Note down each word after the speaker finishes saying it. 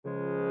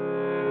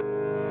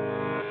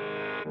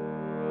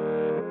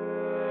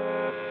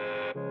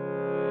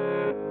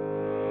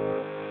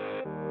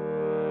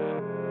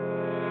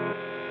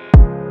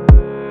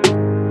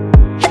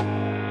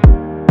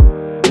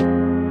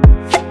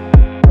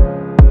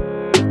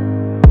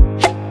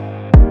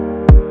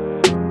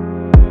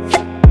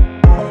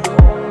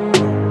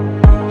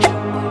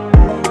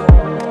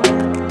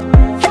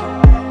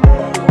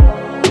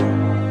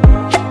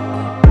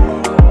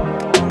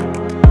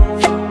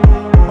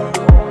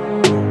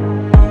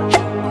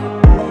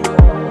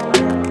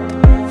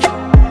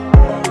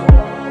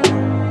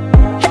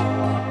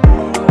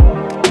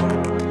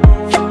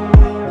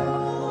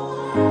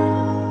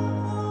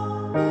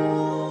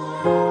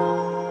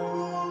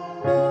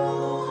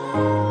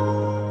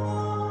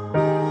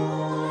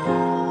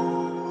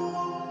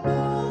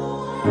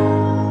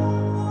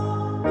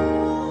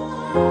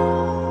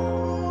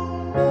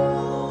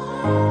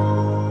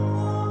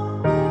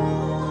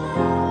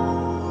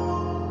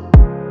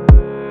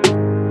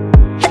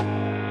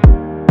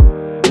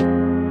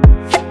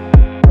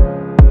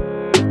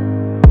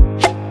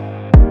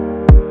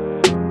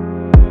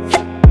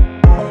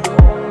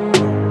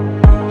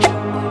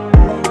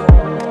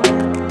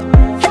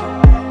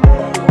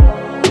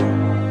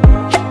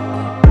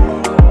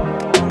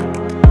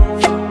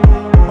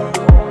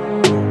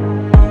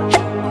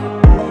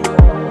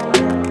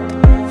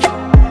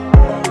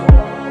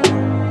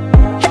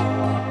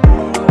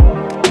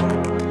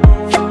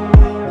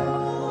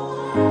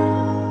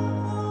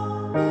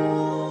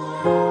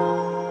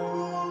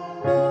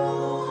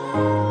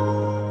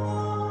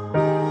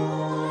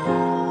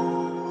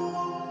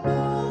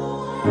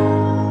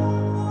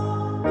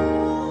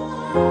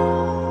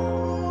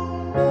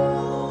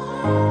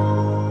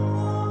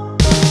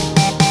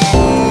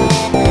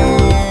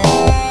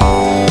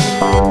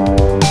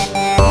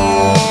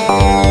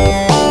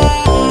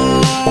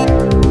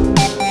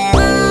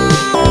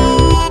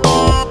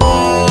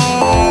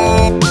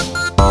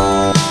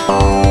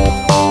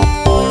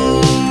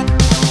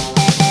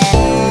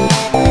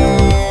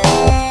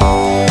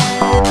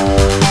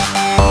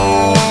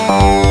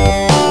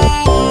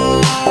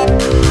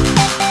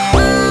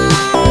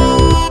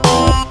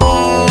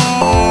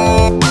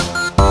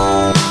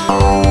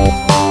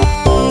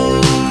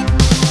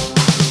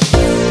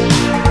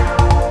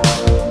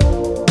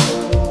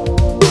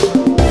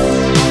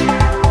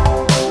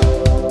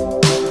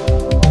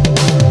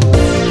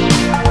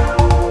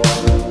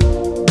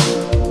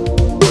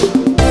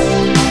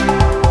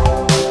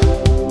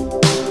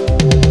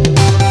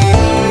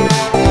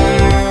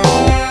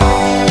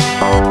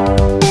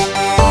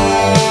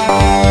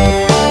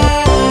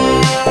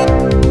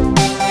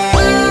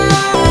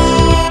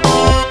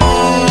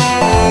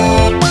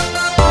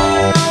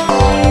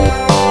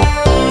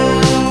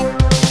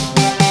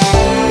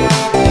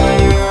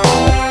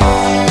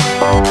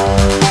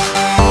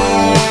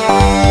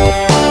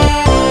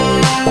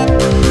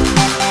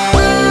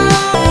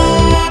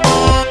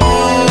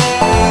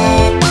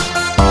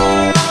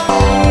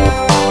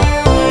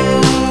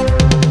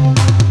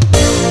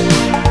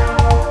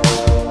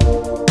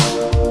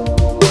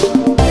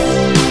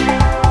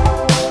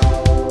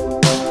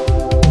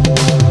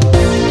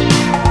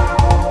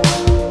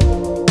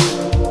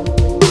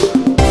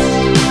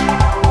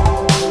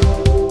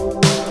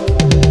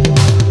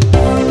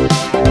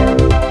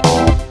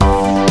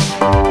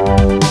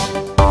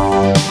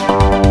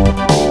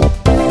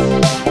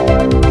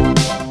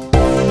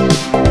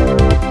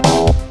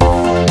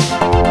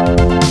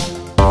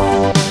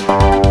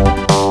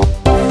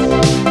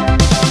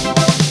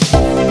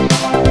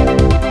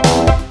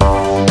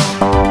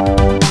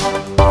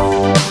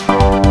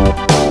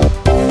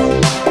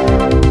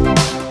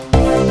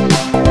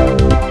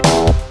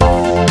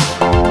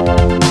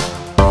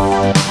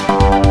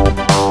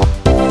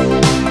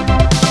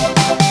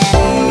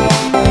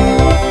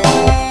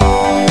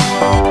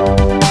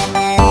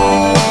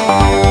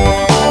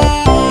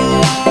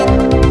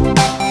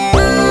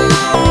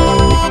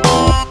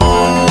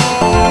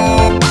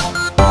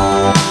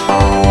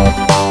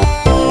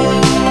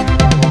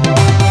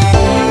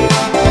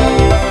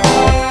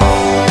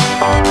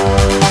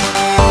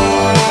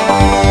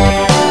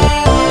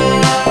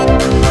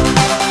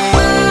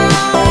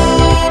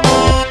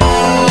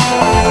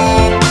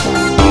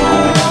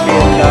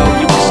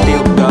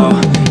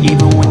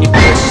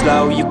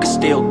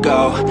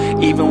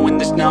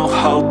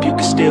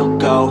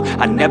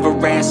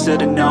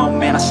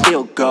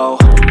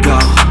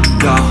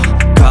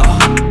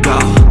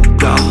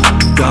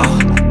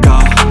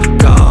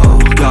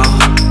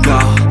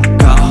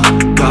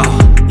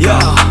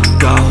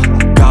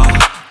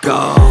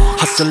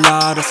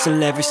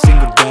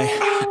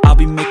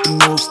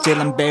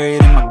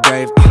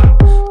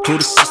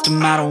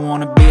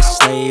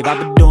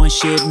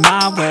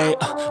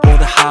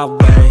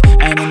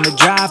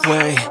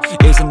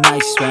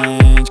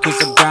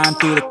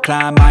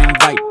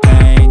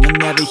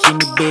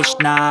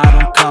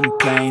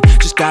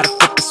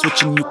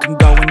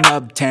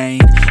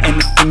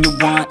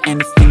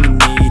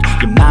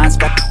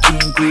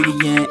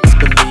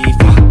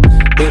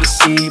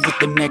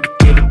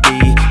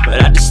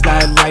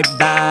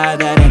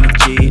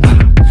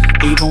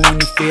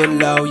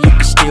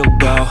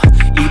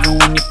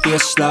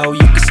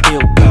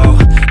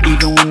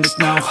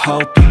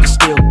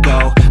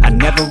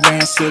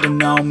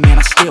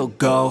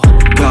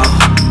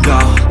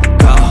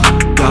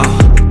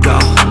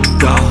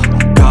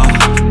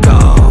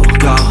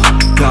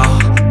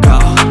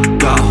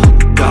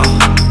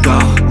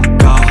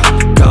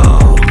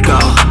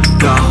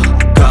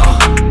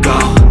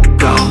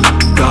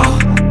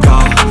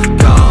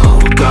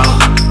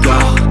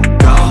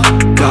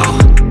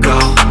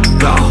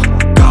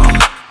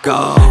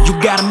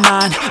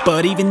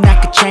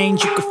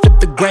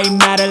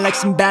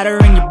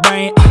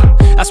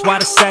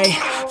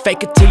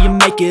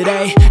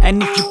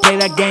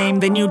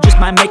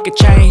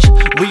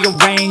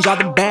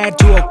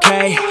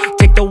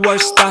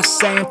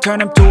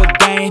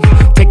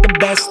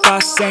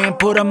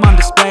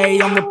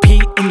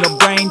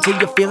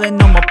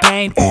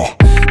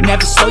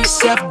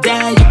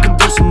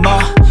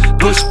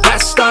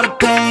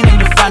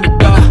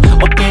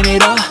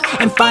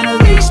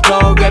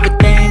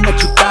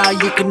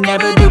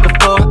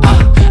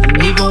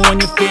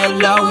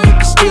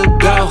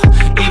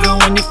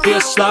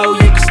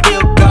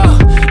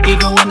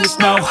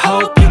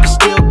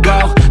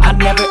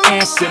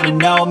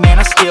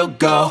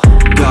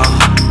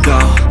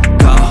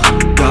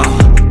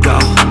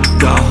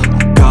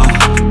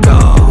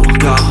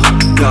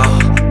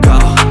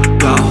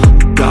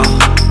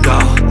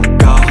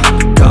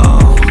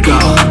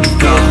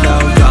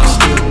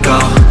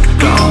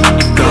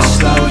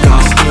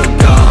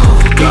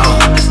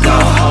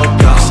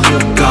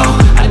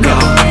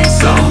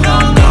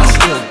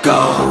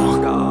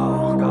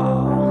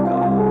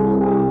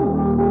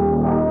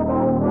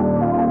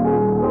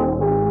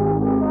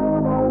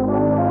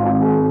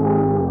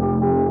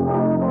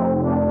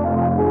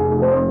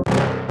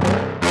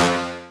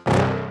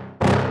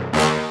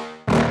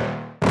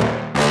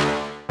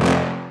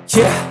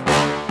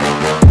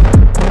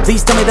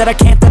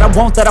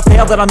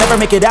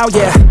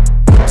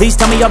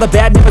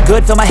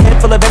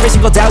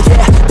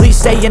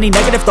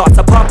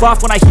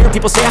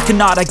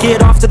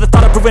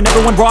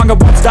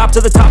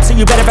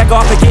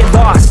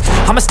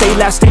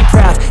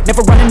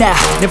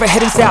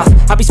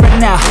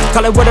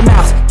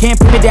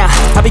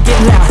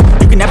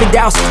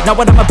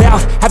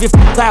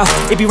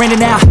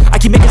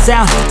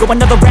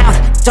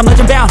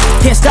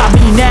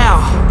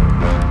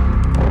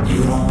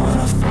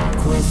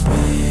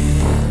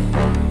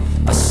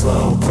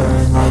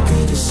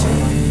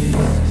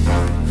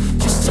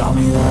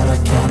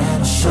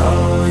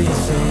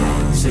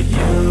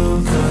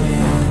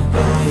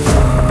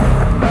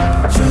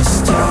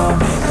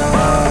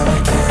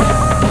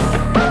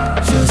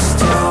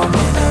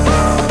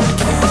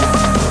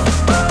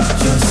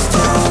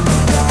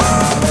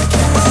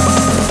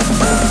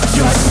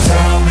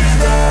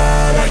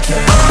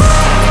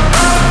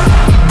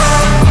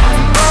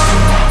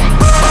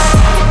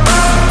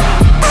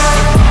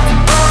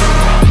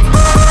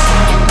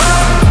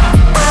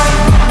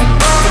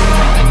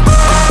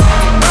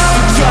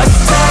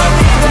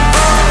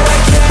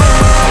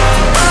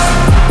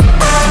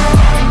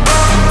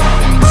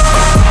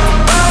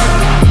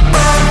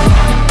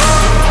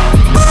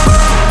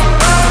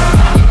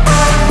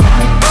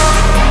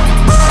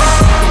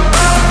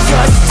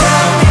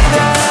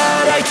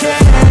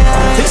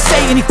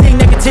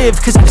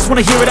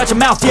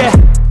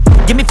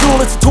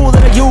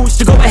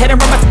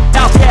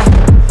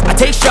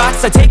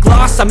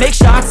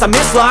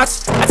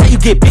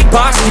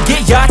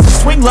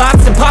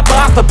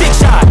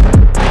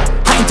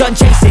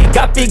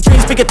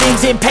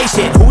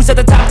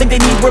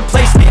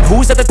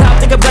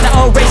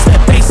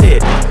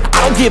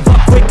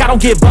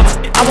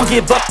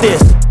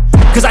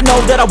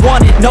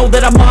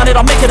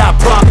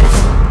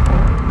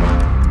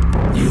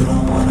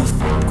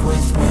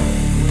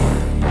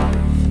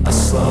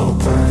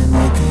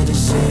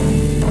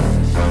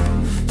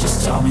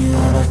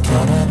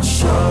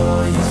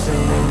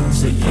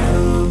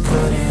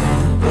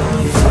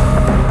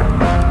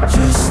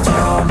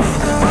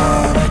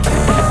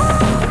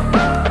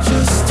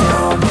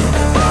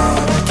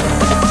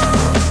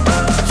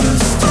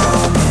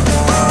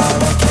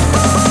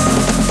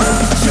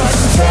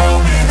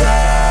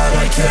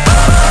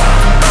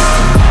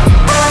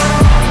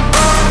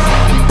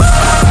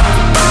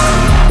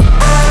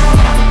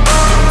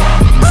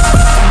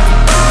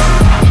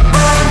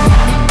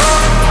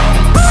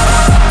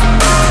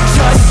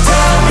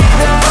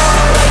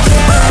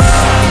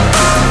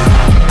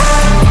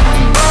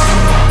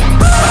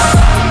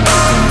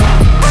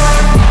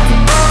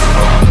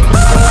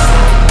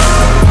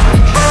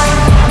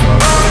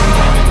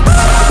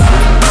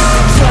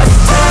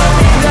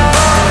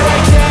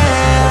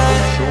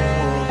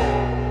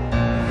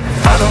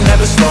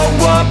slow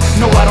up,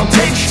 no I don't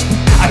take sh**.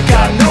 I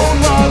got no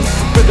love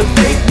for the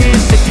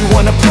fakeness. If you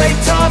wanna play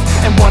tough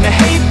and wanna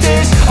hate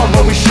this, I'll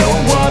always show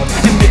up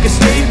and make a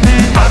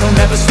statement. I don't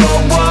ever slow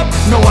up,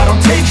 no I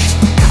don't take sh**.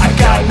 I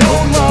got no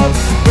love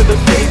for the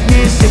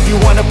fakeness. If you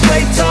wanna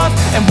play tough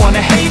and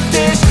wanna hate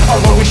this,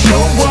 I'll always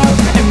show up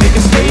and make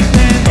a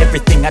statement.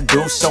 Everything I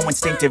do so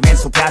instinctive and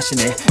so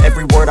passionate.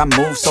 Every word I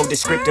move so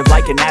descriptive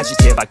like an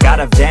adjective. I got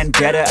a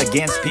vendetta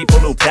against people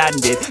who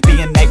patented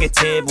being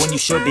negative when you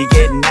should be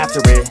getting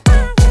after it.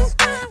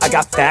 I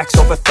got facts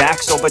over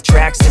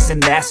tracks, this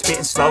and that.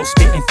 Spitting slow,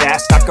 spitting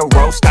fast. I could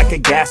roast, I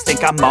could gas.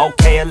 Think I'm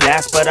okay at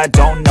last, but I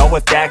don't know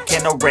if that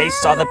can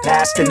erase all the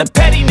past. And the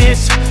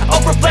pettiness, a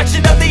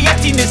reflection of the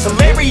emptiness.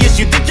 Hilarious,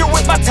 you think you're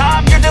worth my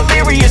time, you're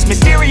delirious.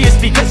 Mysterious,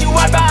 because you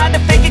hide behind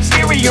a fake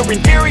exterior.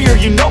 Inferior,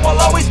 you know I'll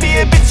always be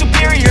a bit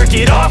superior.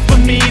 Get off of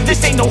me,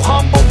 this ain't no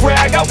humble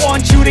brag. I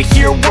want you to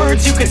hear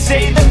words, you can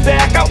say them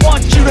back. I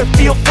want you to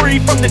feel free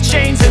from the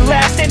chains that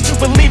last, and to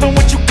believe in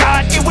what you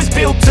got, it was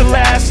built to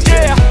last,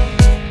 yeah.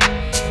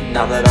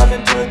 Now that I've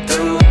been put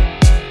through,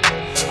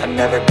 I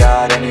never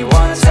got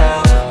anyone's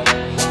help.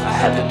 I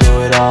had to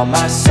do it all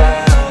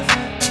myself.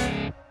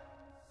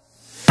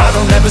 I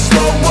don't ever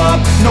slow up,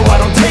 no I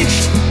don't take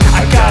sh**.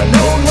 I got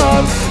no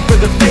love for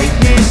the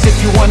fakeness. If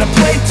you wanna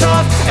play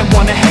tough and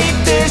wanna hate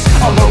this,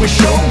 I'll always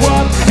show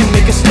up and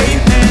make a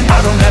statement.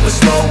 I don't ever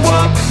slow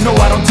up, no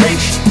I don't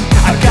take sh**.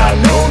 I got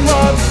no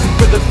love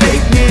for the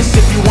fakeness.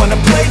 If you wanna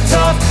play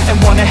tough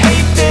and wanna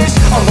hate this,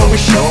 I'll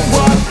always show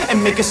up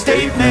and make a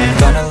statement.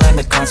 Gonna learn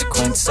the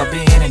consequence of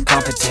being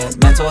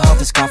incompetent. Mental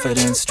health is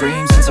confidence,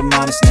 dreams and some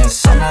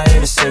honestness. I'm not here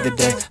to save the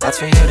day, that's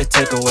for you to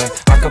take away.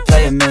 I could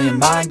play a million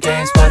mind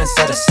games, but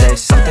instead I say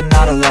something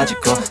not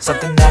illogical,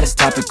 something that is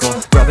topical.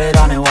 Rub it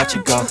on and watch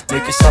it go,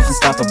 make yourself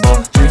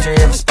unstoppable. Dreams are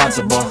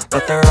irresponsible,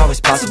 but they're always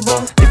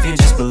possible. If you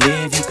just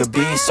believe, you could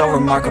be so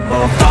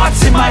remarkable.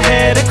 Thoughts in my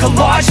head, a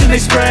collage and they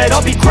spread.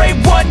 I'll be great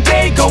one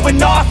day,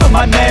 going off of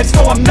my meds.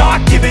 No, I'm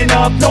not giving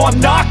up, no, I'm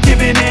not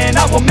giving in.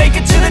 I will make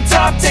it to the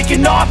top,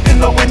 taking off in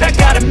the wind. I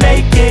gotta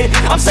make it,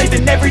 I'm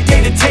saving every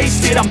day to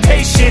taste it. I'm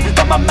patient,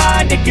 but my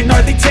mind, it can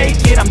hardly take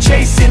it. I'm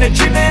chasing a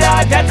dream that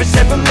I've had for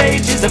several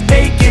ages. A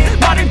vacant,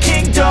 modern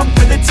kingdom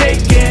for the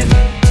taking.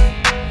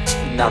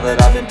 Now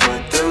that I've been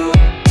put through,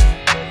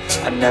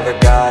 I never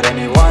got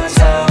anyone's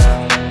help.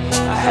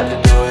 I had to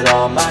do it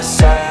all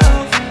myself.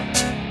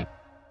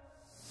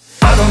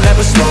 I don't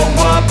ever slow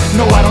up,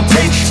 no I don't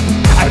take sh**.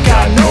 I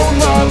got no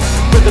love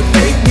for the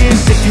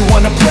fakeness. If you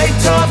wanna play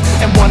tough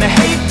and wanna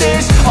hate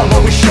this, I'll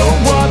always show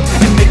up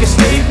and make a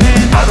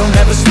statement. I don't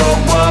ever slow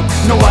up,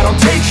 no I don't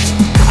take sh**.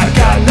 I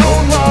got no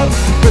love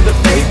for the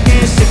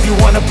fakeness. If you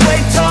wanna play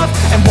tough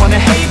and wanna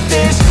hate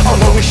this,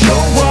 I'll always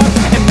show up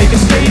and make a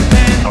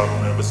statement. I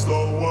don't ever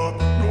slow up,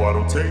 no I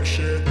don't take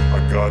shit. I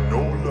got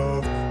no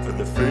love for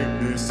the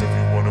fakeness. If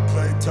you wanna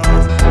play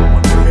tough and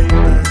wanna hate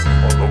this,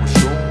 I'll always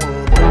show up.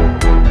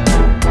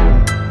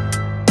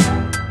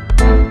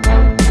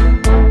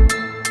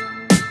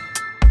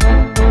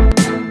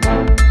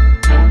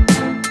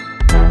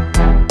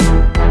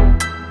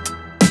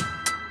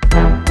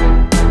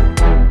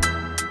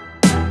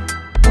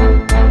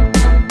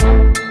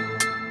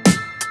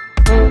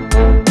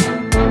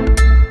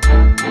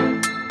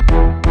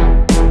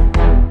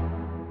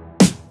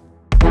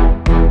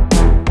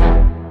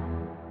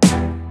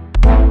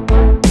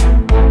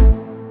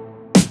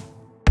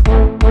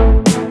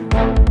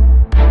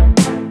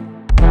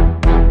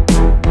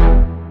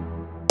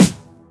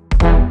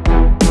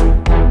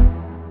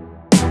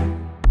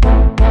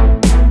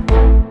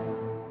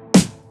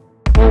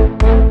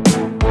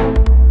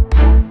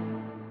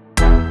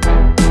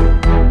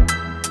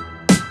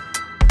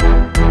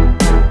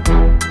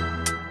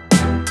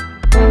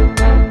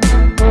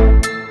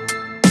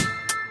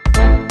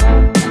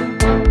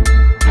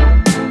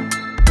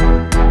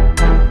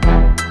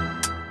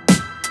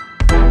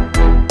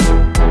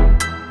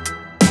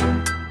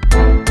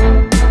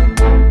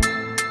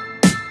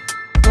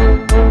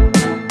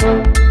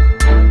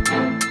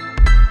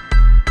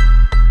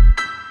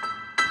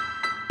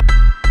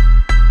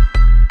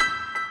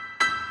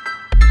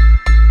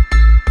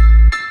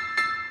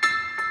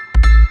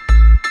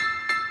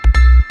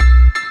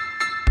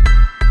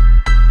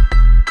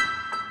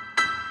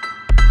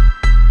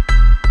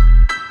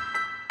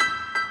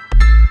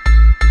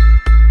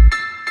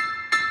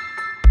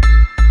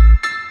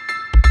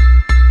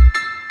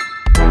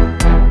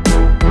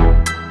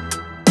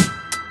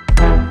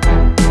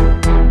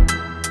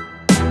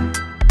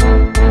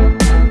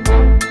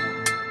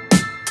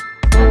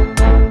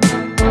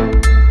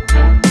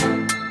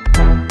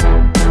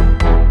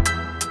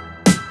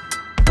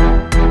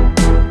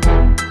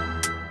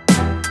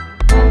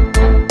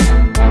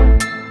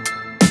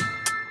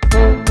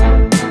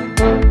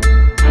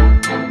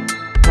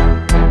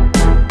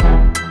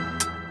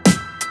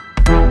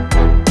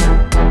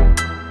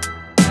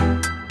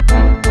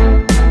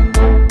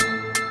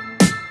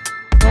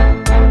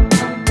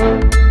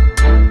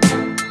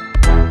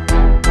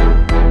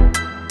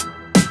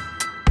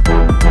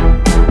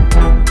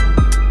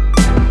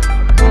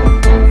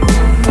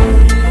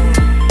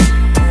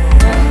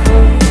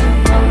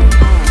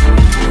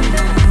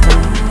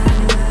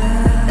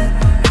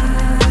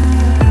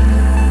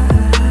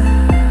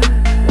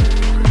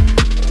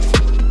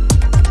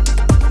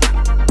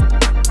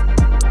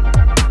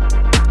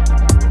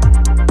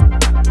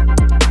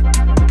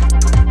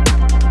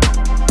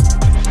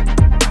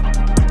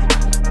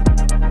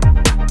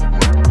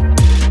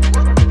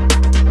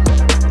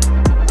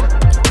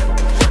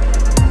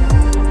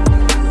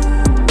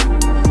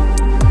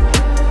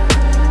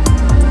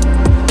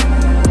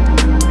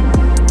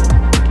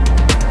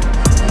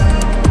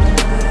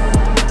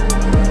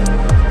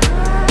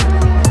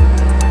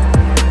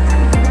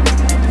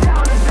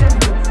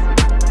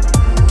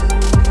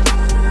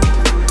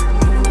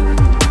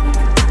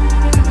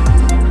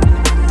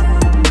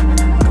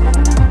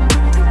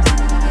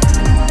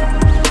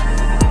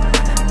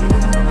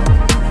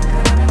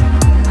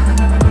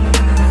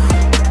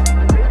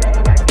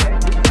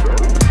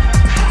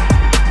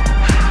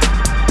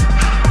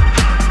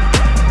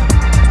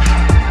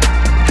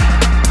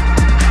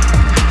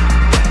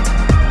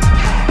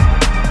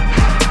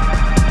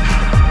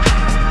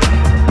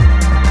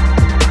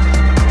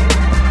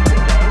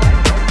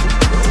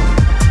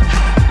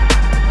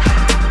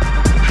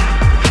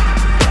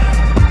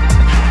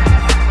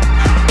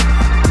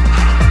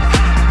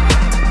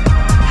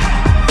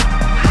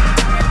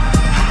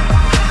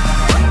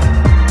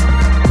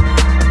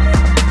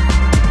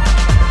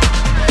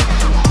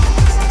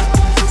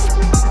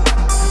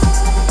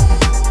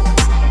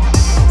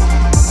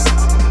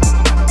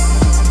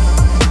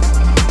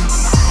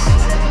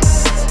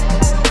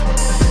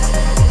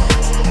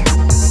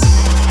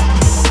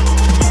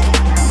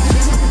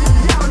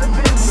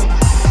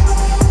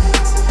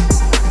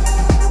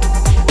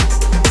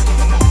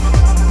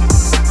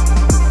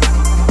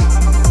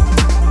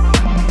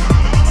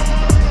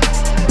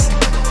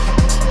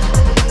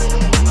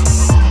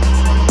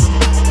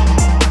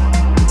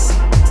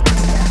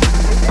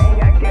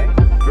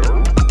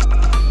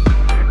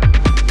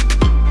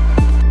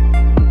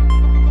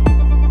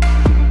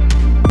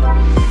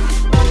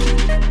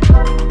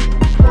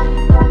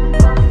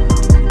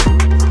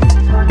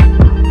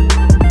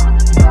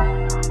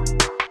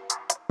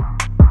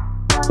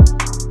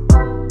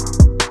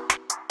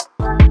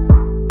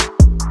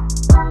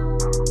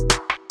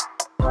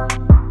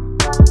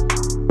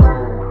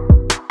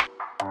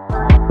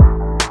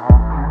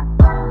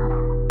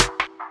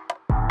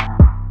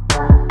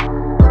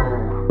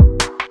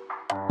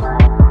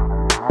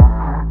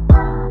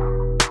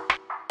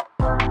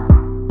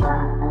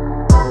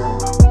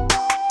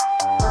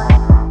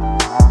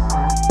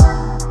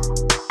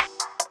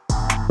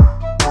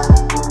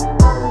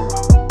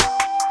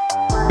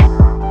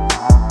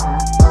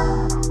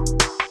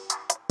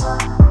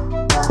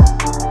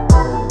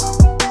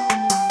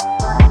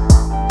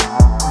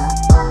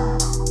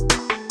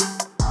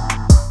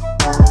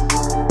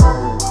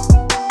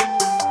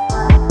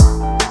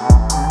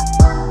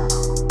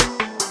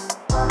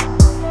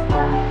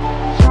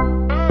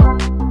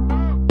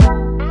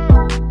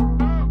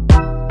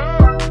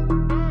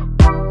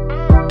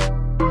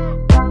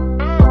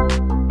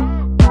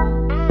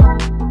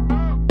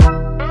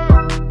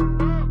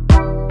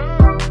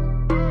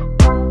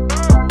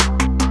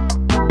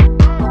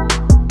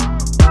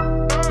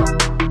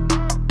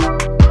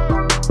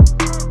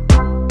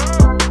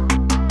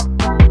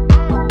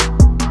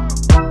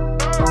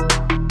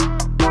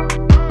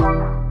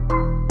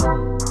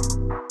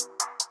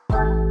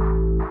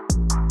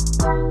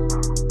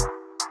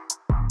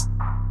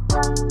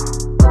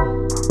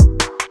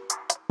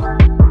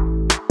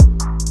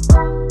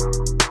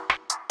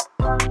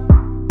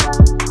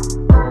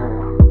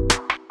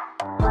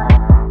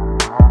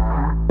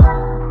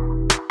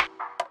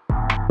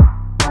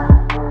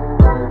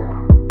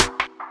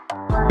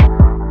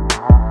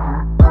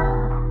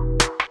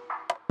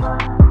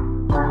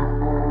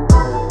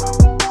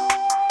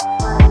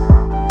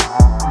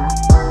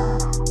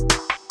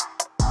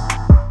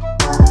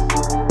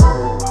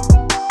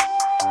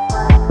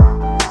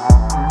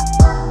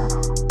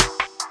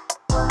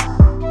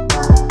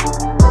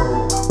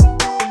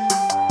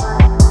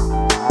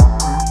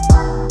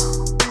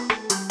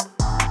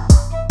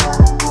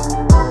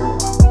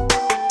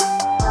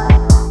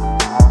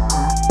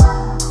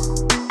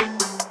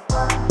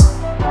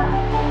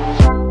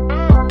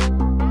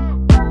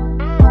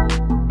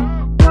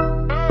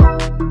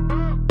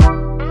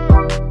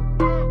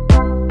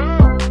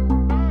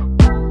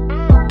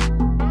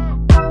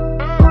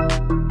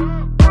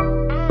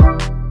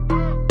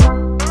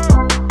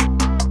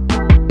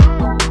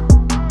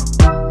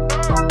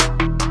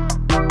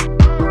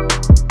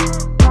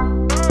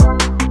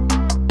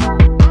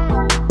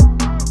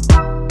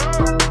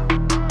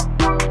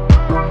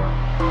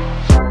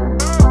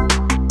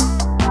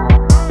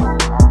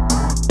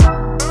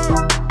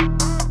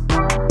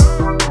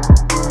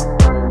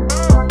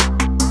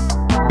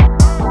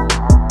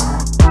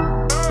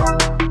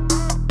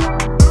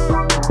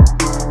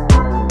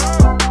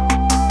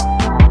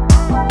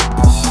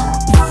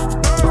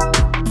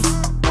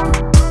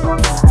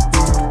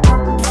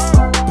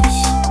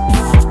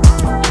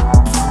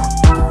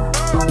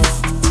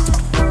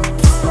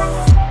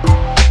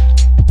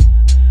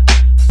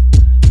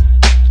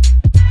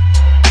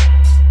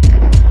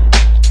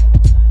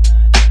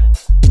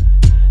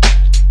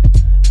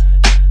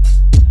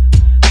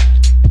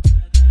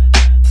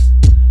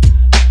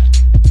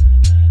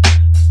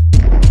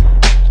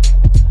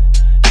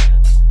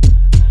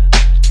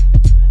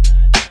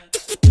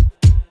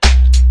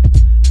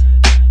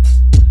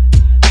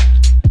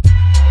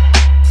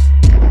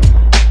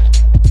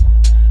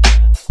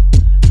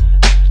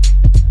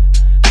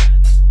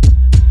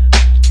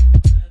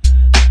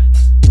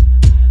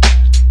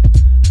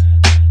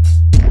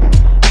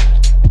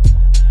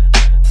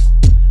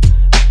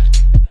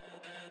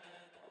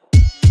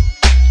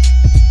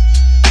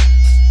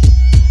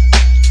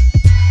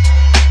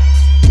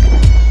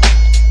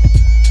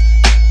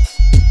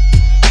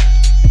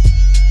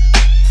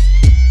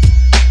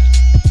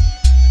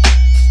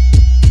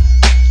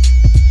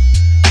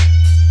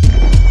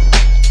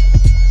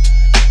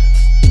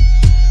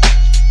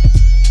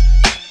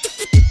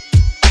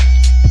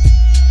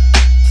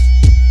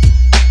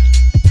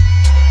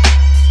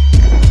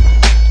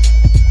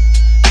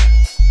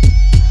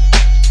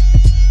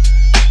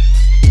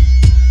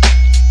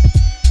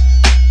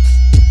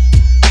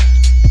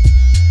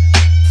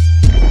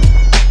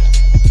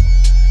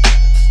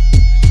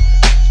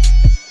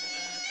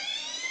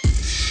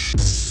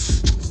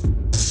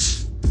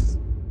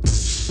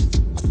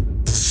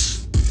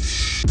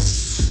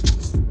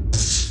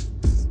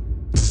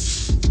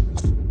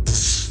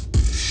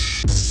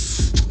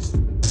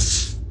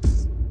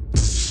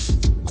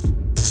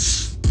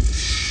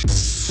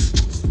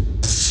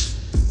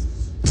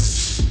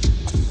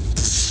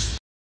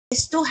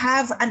 is to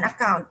have an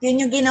account.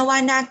 Yun yung ginawa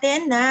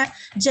natin na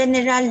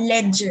general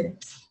ledger.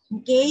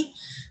 Okay?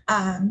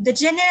 The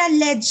general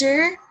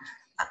ledger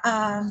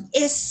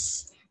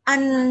is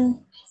an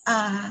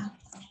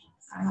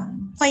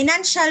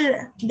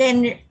financial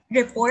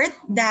report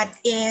that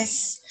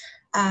is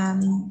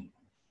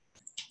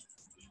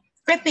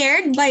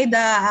prepared by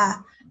the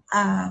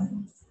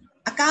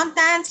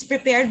accountants,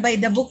 prepared by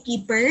the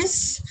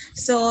bookkeepers.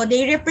 So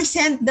they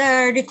represent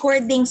the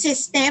recording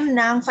system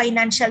ng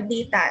financial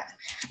data.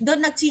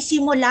 Doon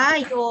nagsisimula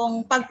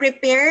yung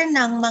pag-prepare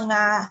ng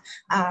mga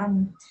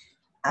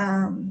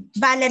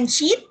balance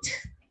sheet,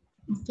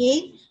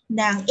 okay,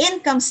 ng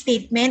income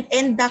statement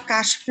and the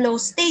cash flow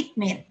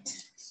statement.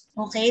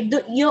 Okay,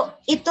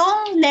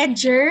 itong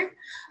ledger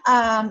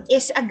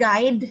is a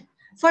guide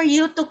for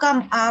you to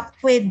come up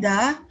with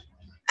the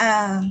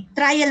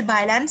trial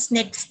balance.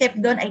 Next step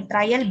doon ay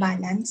trial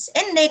balance.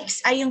 And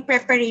next ay yung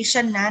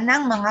preparation na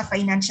ng mga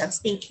financial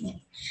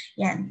statement.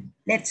 Yan.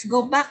 Let's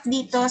go back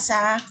dito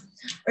sa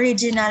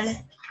original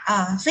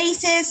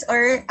phases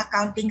or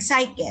accounting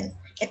cycle.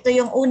 Ito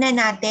yung una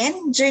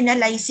natin,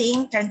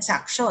 journalizing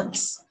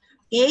transactions.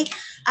 Okay?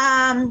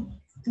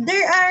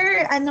 There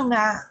are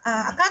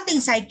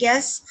accounting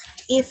cycles.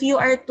 If you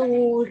are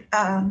to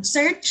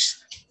search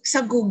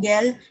sa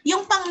Google,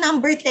 yung pang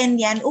number 10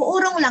 yan,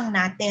 uurong lang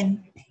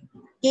natin.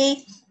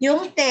 Okay,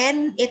 yung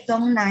 10,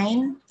 itong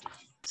 9.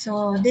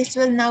 So, this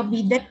will now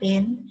be the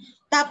 10.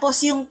 Tapos,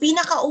 yung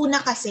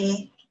pinakauna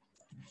kasi,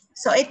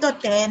 so ito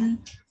 10,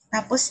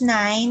 tapos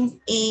 9,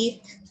 8,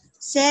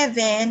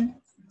 7,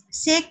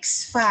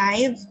 6,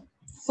 5,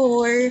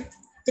 4,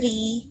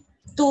 3,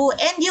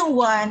 2, and yung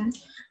 1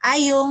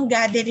 ay yung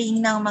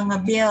gathering ng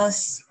mga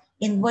bills,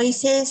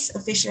 invoices,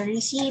 official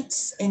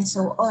receipts, and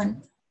so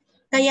on.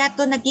 Kaya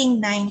to naging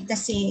 9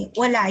 kasi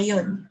wala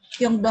yun,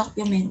 yung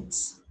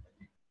documents.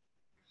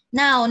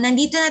 Now,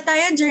 nandito na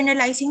tayo,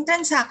 journalizing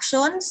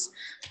transactions.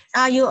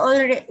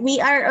 We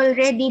are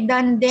already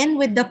done then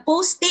with the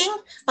posting.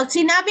 Pag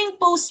sinabing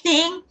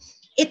posting,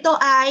 ito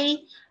ay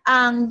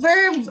ang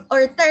verb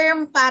or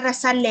term para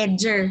sa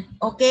ledger.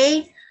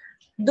 Okay?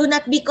 Do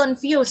not be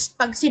confused.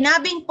 Pag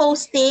sinabing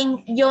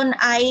posting, yon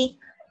ay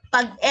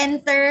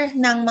pag-enter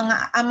ng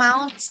mga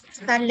amounts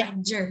sa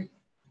ledger.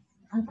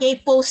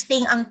 Okay?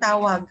 Posting ang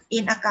tawag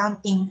in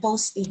accounting,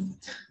 posting.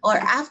 Or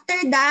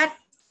after that,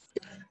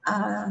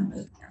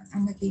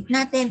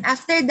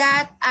 after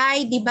that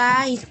ay, di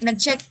ba,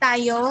 nag-check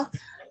tayo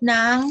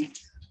ng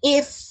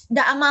if the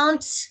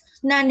amounts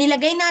na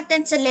nilagay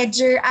natin sa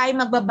ledger ay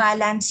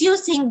magbabalance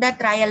using the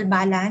trial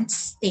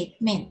balance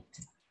statement.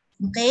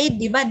 Okay,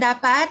 di ba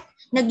dapat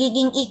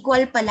nagiging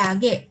equal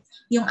palagi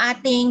yung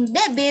ating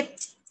debit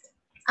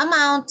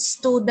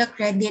amounts to the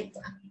credit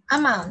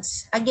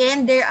amounts.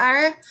 Again, there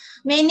are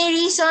many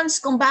reasons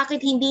kung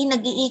bakit hindi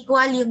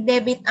nag-i-equal yung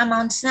debit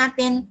amounts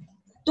natin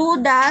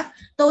to the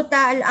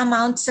total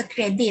amount sa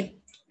credit.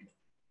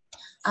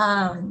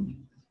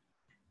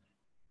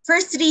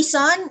 First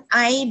reason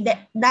ay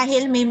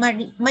dahil may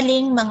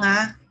maling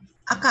mga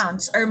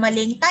accounts or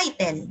maling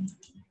title.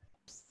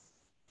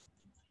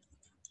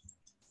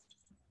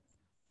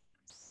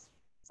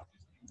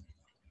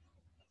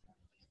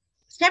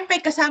 Siyempre,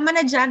 kasama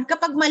na dyan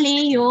kapag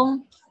mali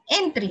yung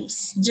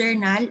entries,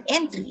 journal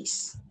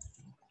entries.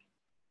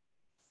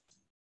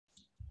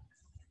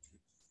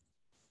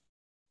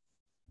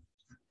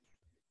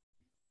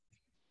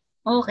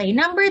 Okay,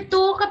 number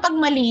 2, kapag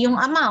mali yung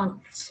amount.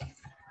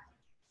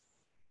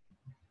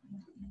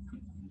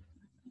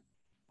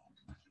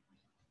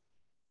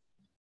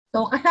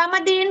 So,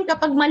 kasama din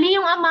kapag mali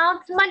yung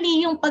amount,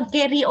 mali yung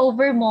pag-carry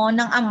over mo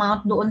ng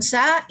amount doon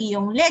sa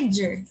iyong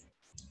ledger.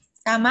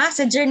 Tama?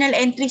 Sa journal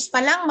entries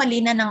pa lang,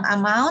 mali na ng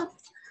amount.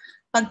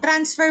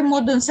 Pag-transfer mo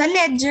doon sa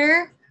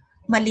ledger,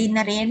 mali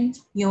na rin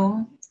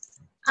yung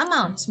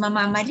amounts,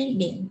 mamamali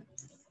din.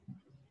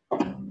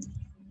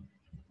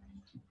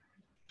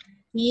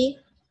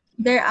 Okay?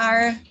 There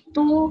are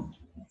 2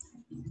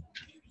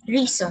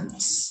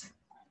 reasons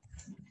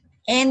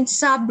and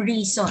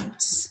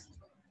sub-reasons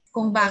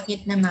kung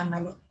bakit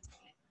namamali.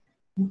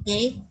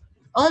 Okay?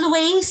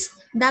 Always,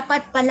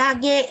 dapat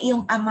palagi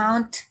yung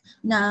amount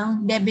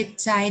ng debit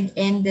side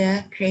and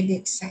the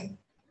credit side.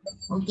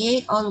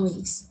 Okay?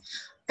 Always.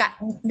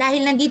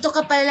 Dahil nandito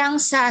ka pa lang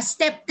sa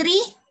step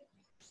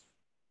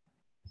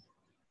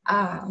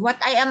 3, what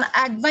I am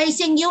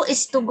advising you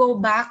is to go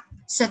back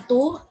sa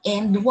 2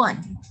 and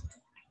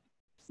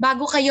 1.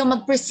 Bago kayo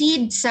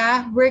mag-proceed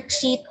sa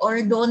worksheet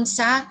or doon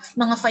sa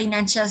mga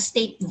financial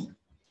statement.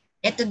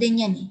 Ito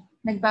din yan eh.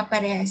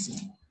 Nagpaparehas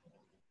yan.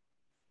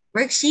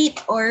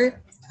 Worksheet or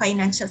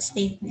financial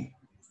statement.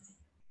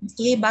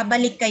 Okay,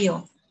 babalik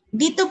kayo.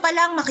 Dito pa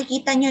lang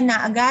makikita nyo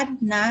na agad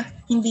na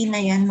hindi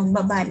na yan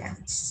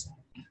magbabalance.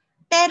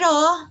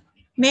 Pero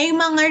may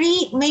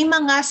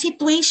mga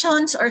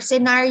situations or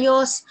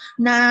scenarios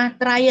na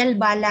trial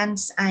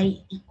balance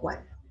ay equal.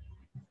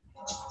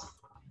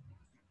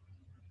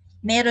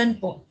 Meron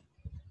po.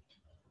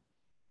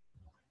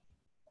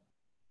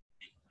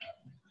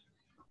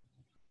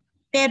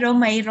 Pero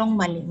mayroong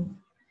maling.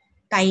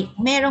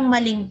 merong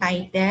maling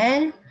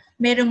title,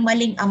 merong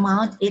maling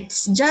amount.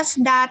 It's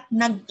just that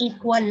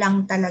nag-equal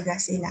lang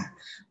talaga sila.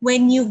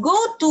 When you go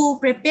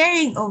to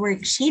preparing a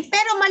worksheet,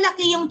 pero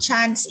malaki yung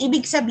chance,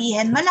 ibig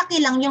sabihin,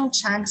 malaki lang yung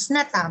chance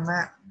na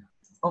tama.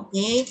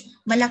 Okay?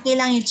 Malaki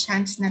lang yung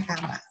chance na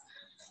tama.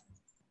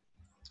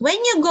 When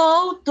you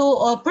go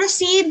to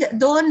proceed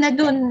doon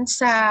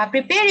sa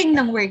preparing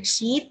ng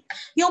worksheet,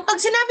 yung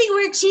pag sinabing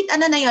worksheet,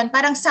 ano na yon?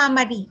 Parang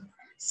summary.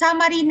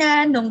 Summary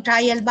na nung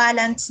trial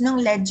balance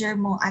ng ledger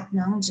mo at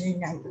ng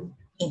journal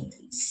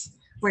entries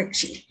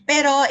worksheet.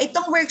 Pero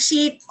itong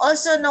worksheet,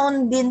 also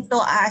known din to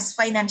as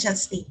financial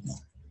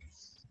statement.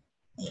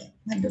 Ayan,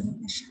 nadumi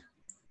na siya.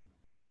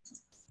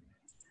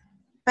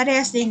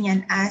 Parehas din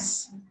yan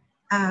as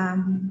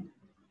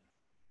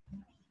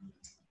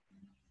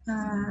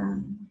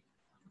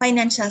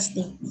financial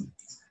statement.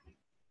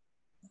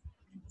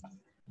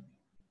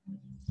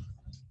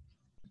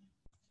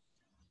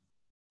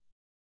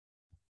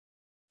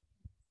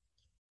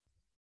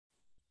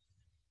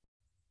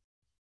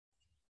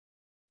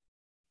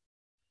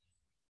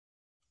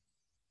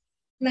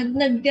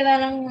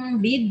 Nagtira lang ng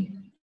bid.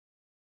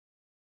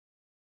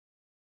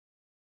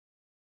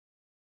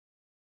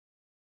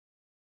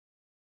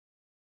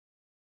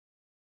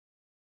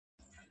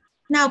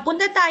 Now,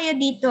 punta tayo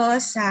dito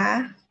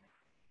sa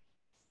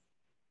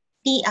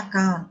T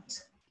account.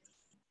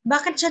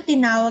 Bakit siya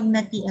tinawag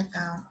na T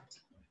account?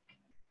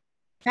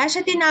 Kaya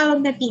siya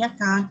tinawag na T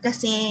account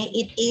kasi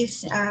it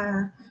is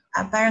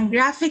parang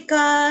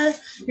graphical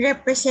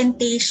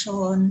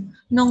representation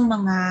ng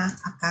mga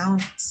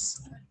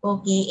accounts.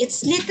 Okay,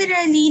 it's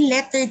literally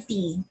letter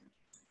T.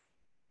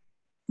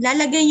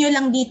 Lalagay nyo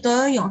lang dito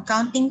yung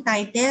accounting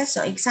title.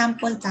 So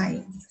example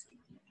tayo.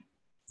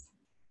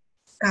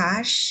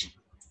 Cash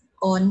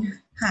on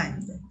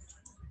hand.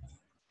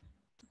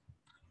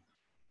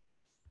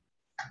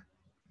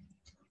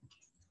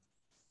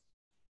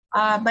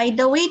 By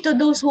the way, to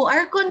those who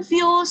are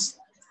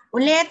confused,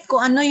 ulit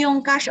kung ano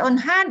yung cash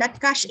on hand at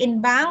cash in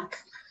bank.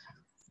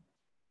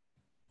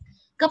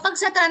 Kapag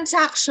sa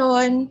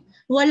transaction,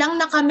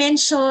 walang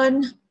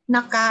naka-mention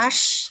na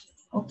cash,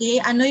 okay,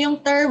 ano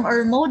yung term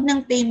or mode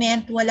ng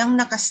payment, walang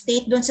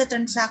naka-state doon sa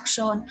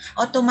transaction,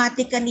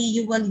 automatically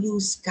you will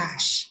use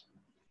cash.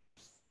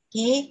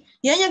 Okay?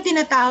 Yan yung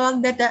tinatawag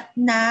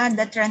na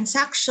the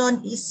transaction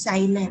is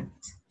silent.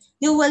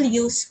 You will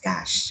use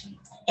cash.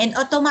 And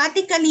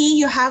automatically,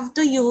 you have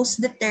to use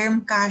the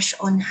term cash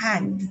on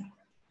hand.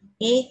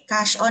 Okay?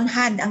 Cash on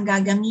hand ang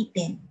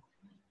gagamitin.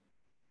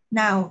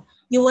 Now,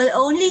 you will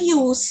only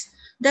use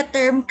the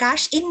term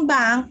cash in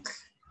bank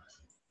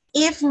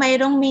if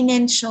mayroong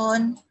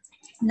minention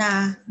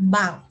na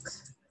bank.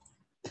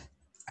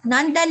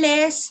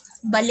 Nonetheless,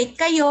 balik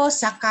kayo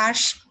sa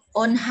cash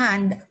on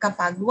hand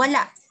kapag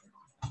wala.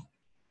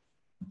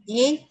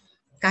 Okay?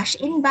 Cash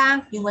in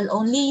bank, you will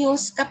only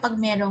use kapag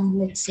merong,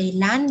 let's say,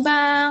 Land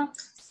Bank,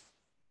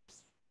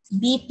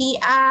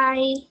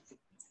 BPI,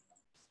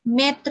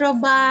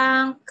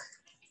 Metrobank,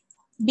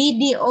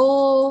 BDO,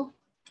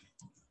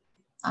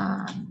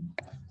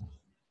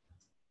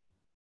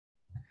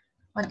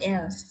 what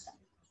else?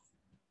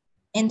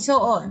 And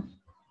so on.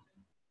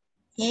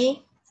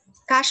 Okay?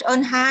 Cash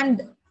on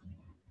hand,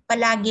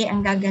 palagi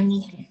ang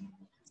gagamitin.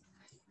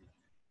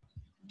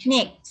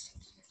 Next.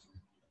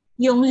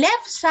 Yung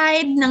left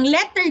side ng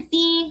letter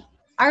T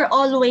are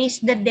always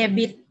the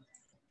debit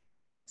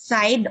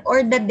side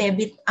or the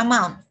debit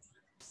amount.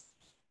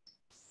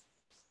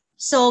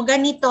 So,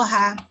 ganito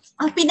ha.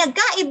 Ang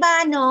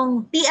pinagkaiba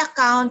ng T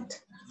account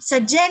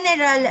sa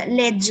general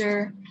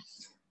ledger,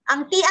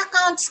 ang T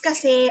accounts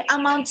kasi,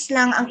 amounts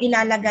lang ang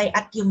ilalagay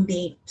at yung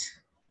date.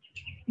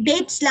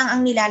 Dates lang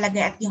ang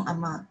nilalagay at yung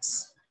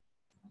amounts.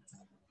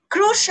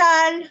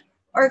 Crucial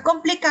or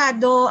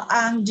komplikado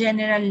ang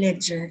general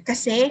ledger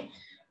kasi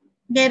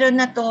meron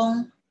na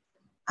tong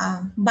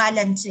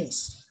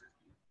balances.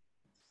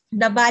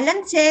 The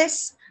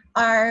balances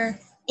are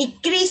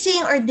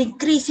increasing or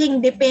decreasing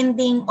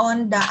depending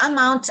on the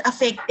amounts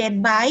affected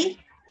by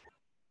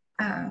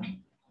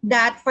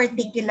that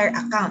particular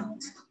account.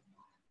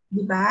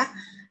 Diba?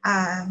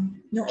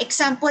 Yung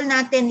example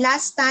natin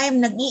last time,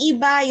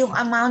 nag-iiba yung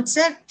amount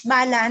sa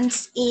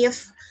balance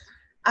if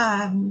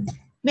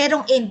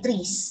merong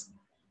entries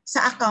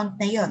sa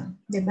account na yon,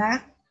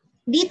 diba?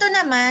 Dito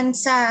naman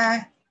sa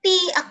T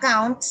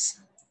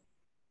accounts,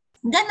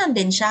 ganon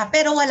din siya,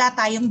 pero wala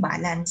tayong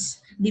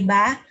balance,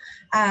 diba?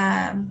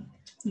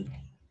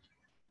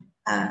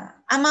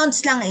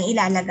 Amounts lang ang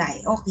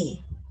ilalagay.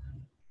 Okay.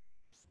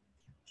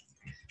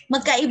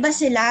 Magkaiba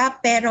sila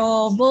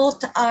pero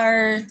both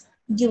are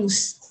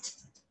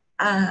used.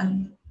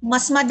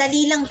 Mas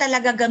madali lang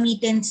talaga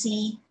gamitin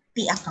si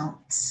T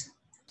accounts.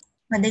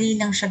 Madali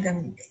lang siya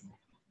gamitin.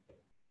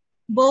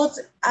 Both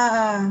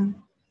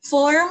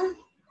form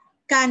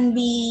can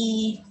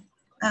be,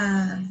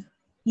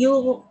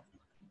 you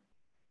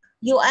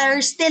are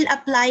still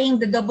applying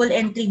the double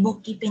entry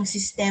bookkeeping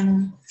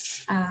system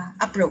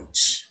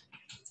approach.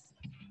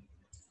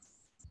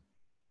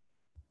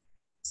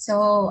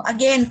 So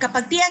again,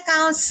 kapag T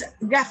accounts,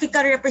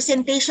 graphical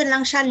representation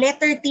lang siya,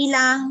 letter T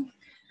lang,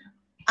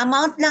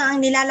 amount lang ang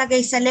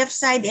nilalagay sa left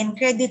side and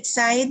credit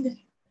side.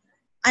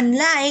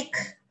 Unlike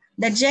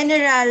the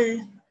general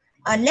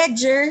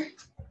ledger,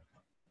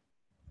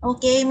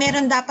 okay,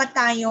 meron dapat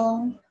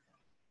tayong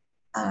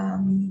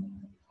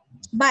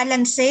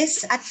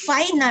balances at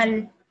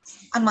final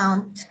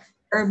amount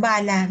or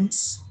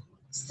balance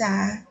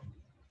sa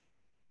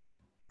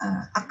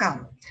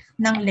account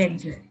ng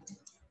ledger.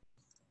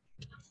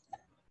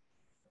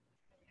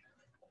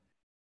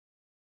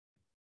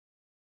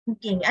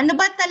 Okay, ano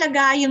ba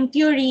talaga yung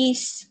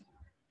theories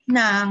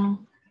ng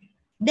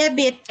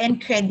debit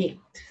and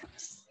credit?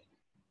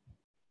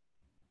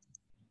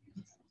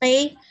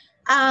 Okay,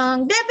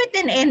 ang debit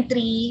and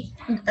entry,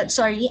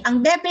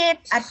 ang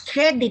debit at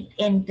credit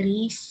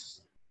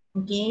entries,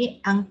 okay,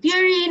 ang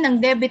theory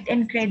ng debit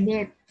and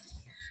credit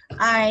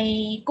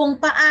ay kung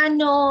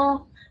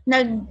paano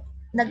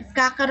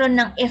nagkakaroon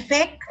ng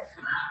effect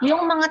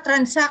yung mga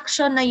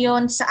transaction na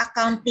yon sa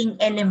accounting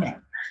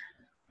element.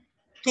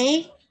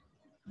 Okay?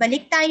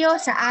 Balik tayo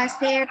sa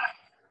asset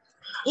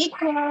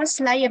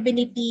equals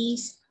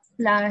liabilities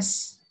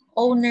plus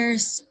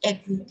owner's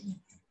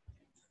equity.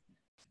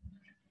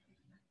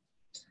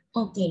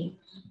 Okay.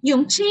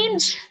 Yung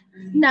change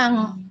ng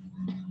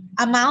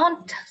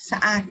amount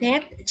sa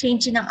asset,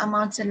 change ng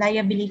amount sa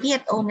liability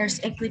at owner's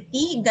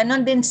equity,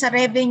 ganon din sa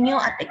revenue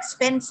at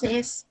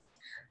expenses,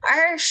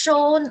 are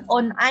shown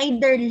on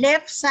either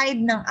left side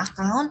ng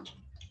account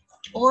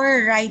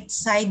or right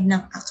side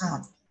ng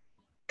account.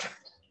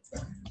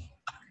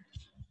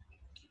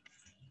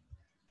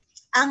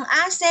 Ang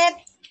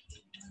asset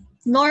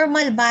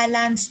normal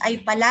balance ay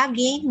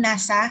palagi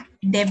nasa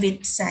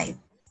debit side.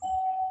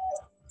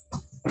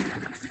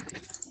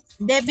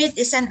 Debit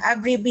is an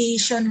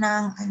abbreviation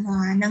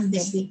ng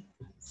debit.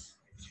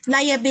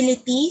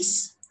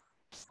 Liabilities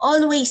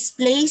always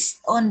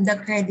placed on the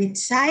credit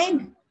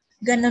side.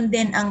 Ganon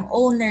din ang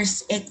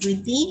owner's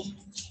equity.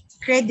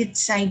 Credit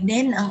side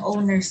din ang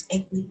owner's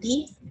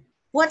equity.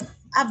 What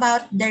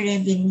about the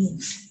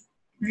revenue?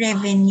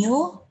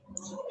 Revenue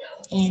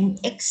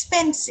and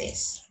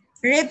expenses.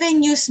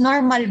 Revenue's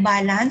normal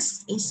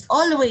balance is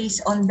always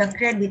on the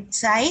credit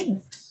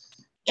side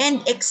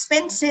and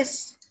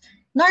expenses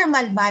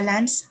normal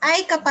balance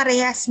ay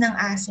kaparehas ng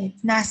asset,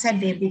 nasa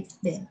debit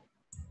din.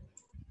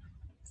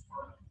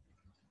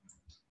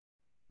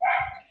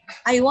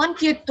 I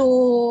want you to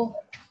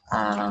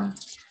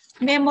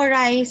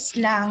memorize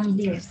lang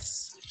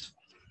this.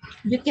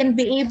 You can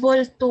be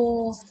able to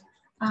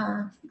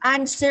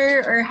answer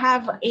or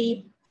have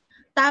a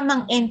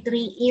tamang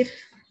entry if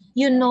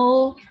you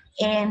know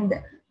and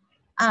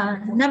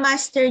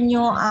na-master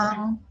nyo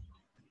ang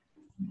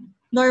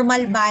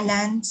normal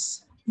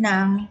balance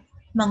ng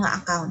mga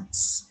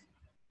accounts.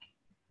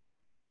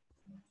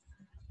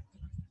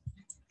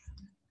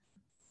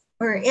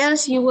 Or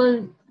else you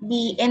will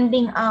be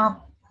ending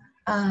up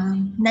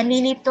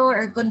nalilito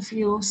or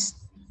confused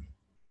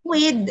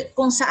with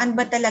kung saan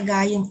ba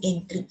talaga yung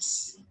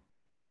entries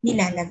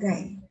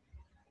nilalagay.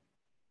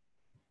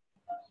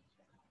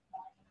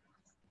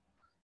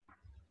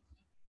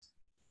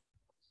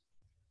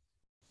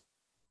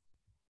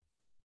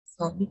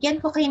 So, bigyan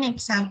ko kayo ng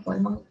example.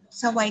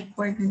 Sa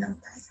whiteboard na lang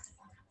tayo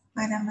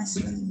para mas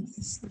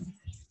malinis.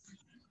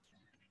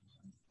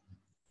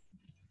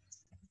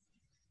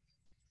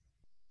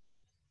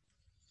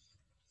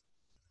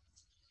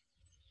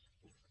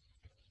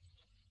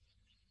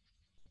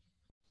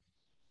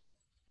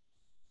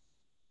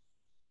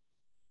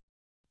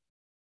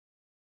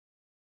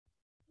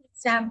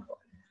 Example.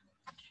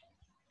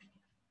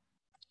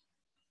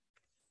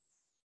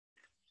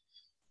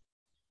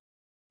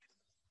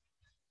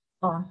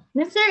 Oh,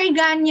 Mr.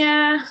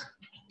 Iganya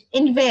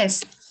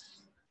invest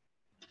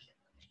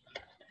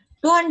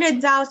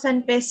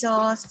 200,000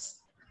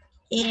 pesos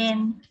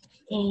in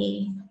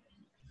a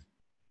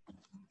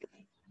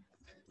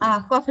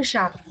coffee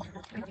shop.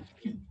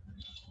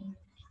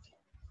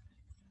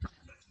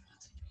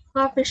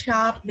 Coffee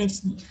shop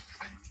business.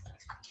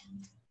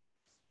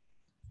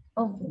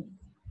 Okay.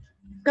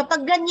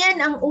 Kapag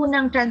ganyan ang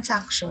unang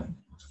transaction,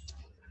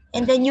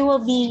 and then you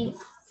will be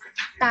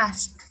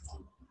tasked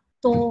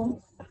to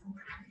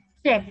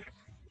check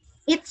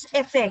its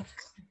effect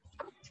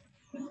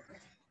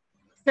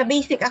sa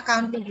basic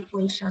accounting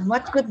equation.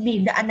 What could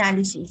be the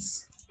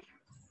analysis?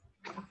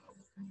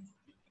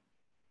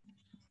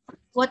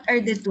 What are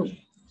the two?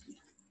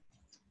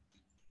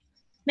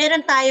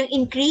 Meron tayong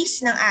increase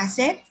ng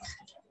asset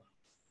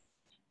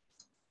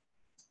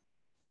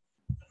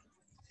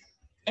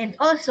and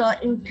also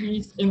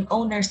increase in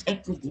owner's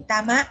equity.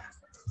 Tama?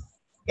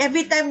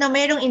 Every time na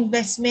mayroong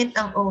investment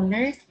ang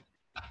owner,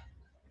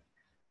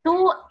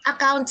 two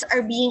accounts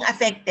are being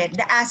affected,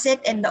 the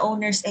asset and the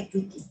owner's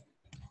equity.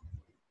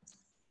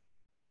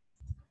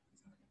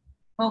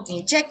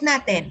 Okay, check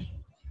natin.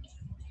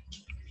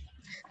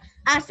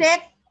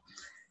 Asset,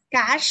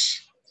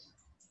 cash,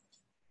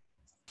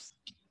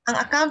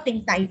 ang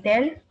accounting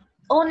title,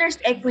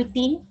 owner's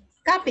equity,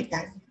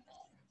 capital.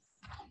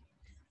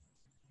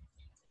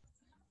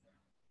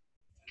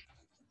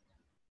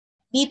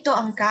 Dito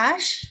ang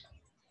cash.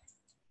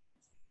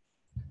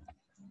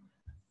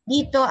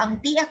 Dito ang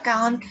T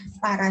account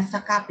para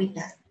sa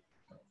capital.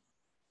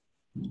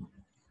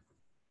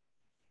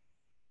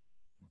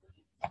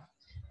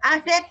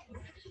 Asset,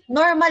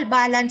 normal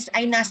balance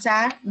ay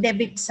nasa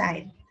debit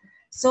side.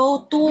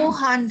 So,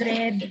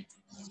 200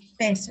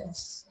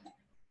 pesos.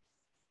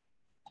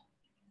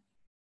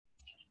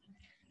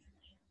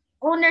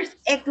 Owner's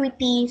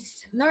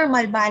equities,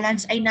 normal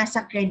balance ay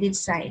nasa credit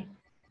side.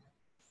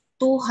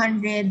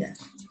 200,000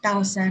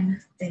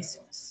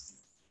 pesos.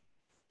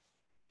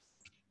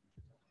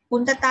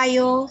 Punta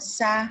tayo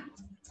sa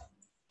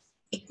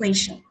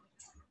equation.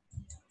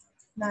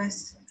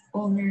 Plus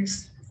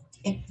owner's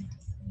equity.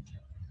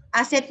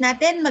 Asset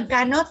natin,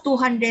 magkano?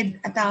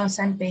 200,000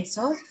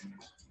 pesos.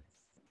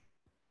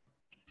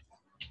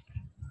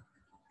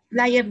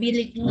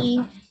 Liability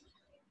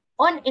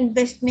on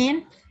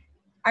investment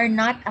are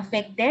not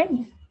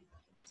affected.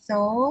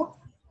 So,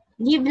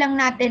 leave lang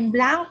natin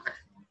blank.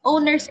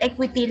 Owner's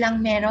equity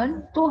lang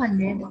meron,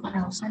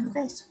 200,000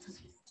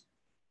 pesos.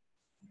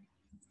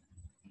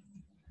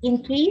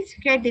 Increase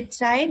credit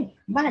side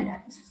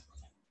balance.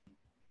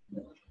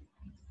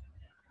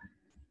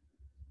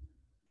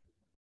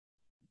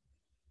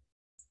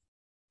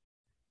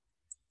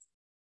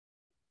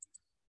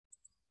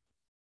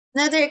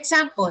 Another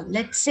example,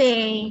 let's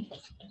say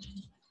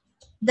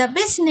the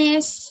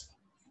business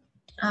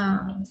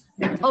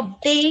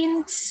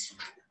obtains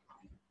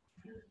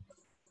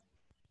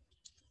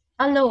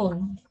a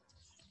loan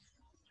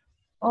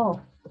of,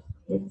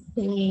 let's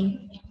say,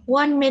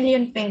 1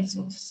 million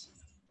pesos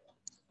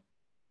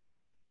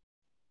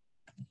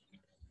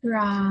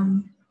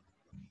from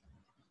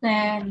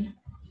then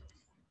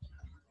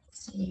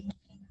say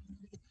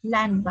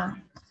Land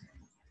Bank.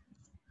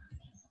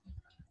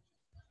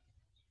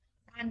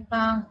 Land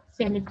Bank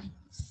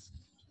Philippines.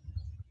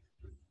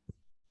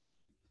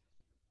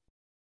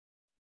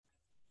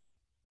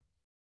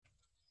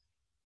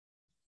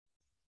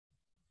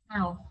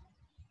 Now,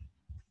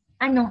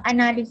 anong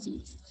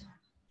analysis?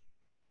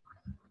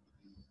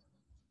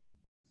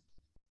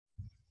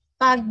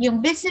 Pag yung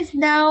business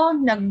daw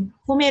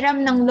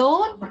naghumiram ng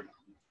loan,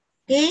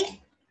 okay,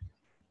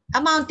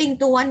 amounting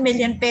to 1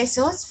 million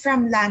pesos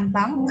from Land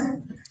Bank,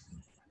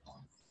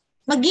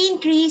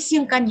 mag-i-increase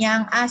yung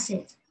kanyang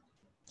asset.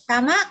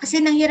 Tama?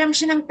 Kasi nanghiram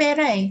siya ng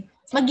pera eh.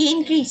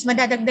 Mag-i-increase,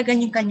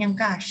 madadagdagan yung kanyang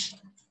cash.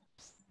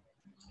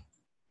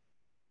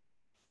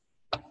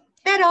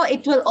 Pero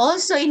it will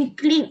also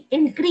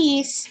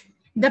increase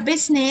the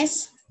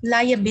business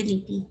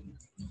liability.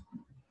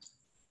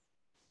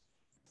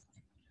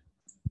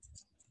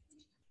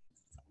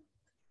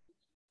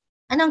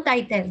 Anong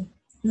title?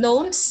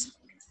 Loans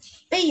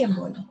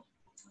payable.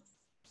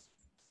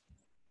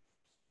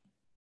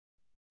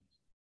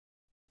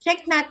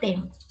 Check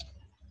natin.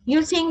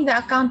 Using the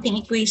accounting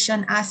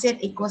equation, asset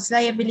equals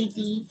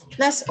liability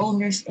plus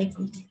owner's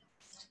equity.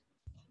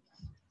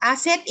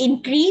 Asset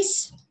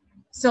increase.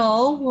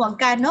 So,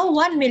 magkano?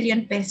 1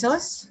 million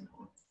pesos.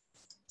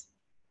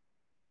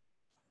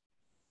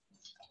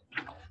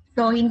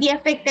 So, hindi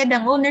affected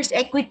ang owner's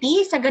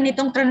equity sa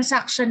ganitong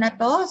transaction na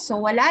to.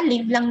 So, wala.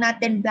 Leave lang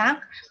natin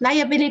blank.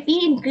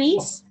 Liability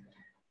increase,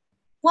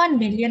 1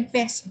 million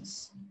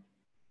pesos.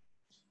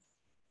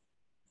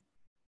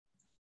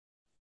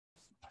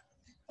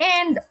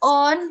 And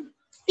on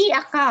T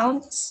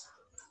accounts,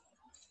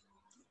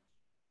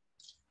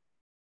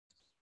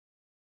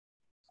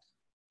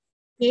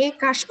 okay,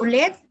 cash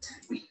ulit.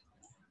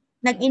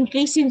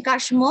 Nag-increase yung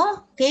cash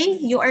mo, okay?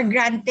 You are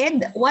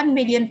granted 1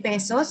 million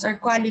pesos or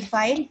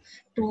qualified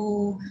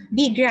to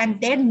be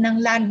granted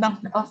ng Land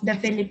Bank of the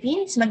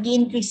Philippines.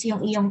 Mag-increase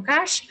yung iyong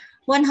cash,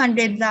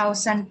 100,000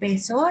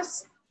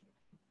 pesos.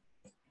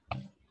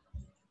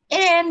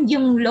 And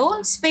yung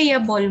loans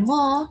payable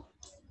mo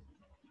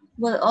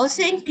will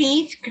also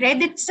increase.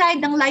 Credit side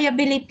ng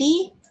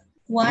liability,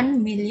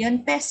 1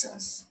 million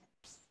pesos.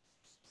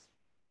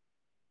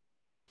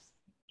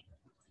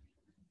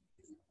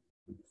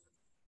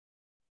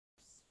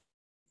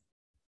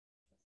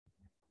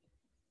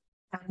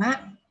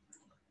 Tama?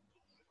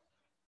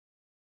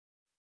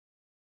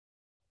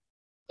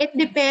 It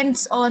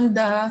depends on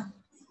the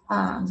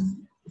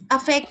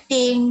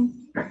affecting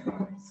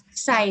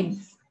side.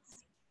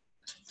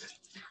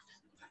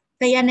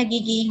 Kaya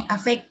nagiging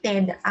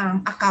affected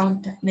ang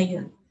account na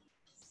yun.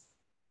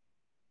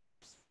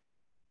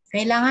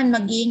 Kailangan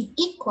maging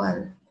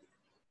equal.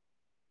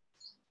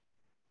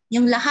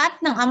 Yung lahat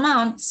ng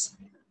amounts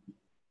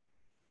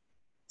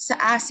sa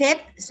asset,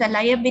 sa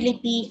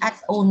liability, at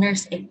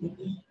owner's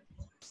equity.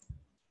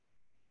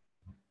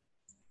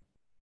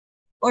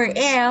 Or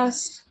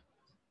else,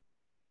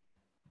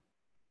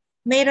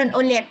 mayroon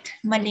ulit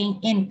maling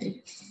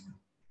entry.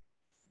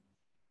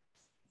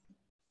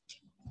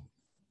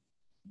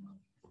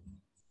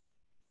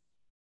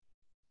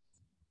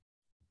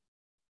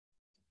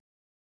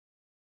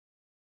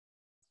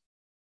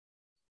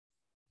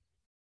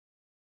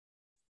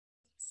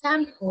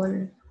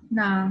 Sample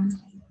ng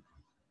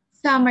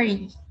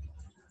summary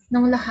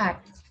ng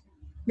lahat.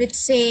 Let's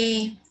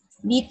say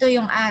Dito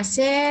yung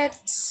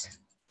assets,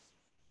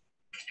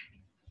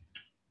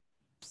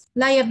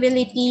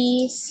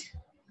 liabilities,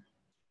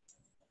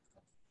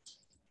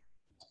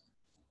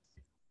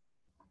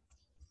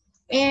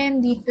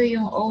 and dito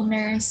yung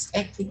owner's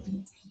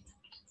equity.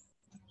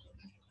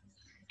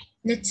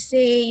 Let's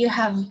say you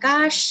have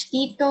cash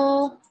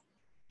dito.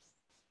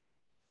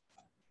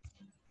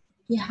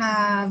 You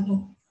have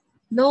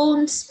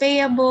loans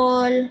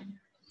payable.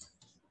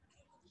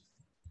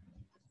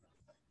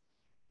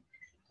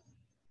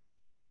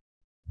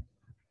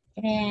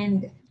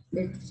 And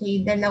let's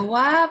say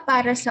dalawa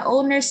para sa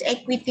owner's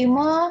equity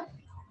mo.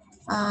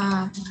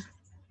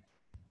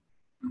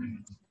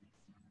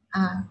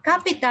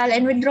 Capital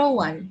and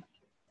withdrawal.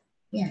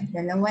 Yan,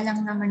 dalawa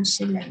lang naman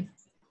sila.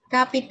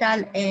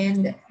 Capital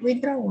and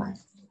withdrawal.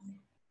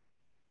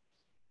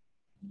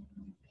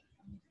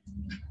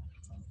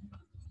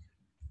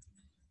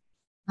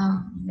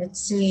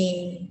 Let's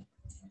say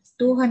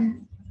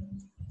 20,000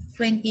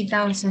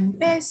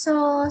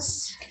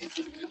 pesos.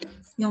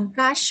 Yung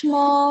cash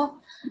mo.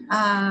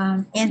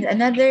 And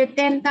another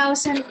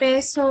 10,000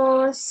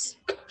 pesos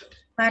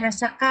para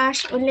sa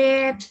cash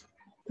ulit.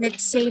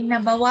 Let's say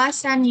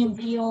nabawasan yung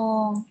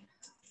iyong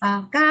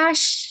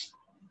cash.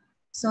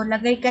 So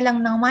lagay ka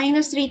lang ng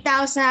minus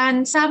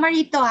 3,000.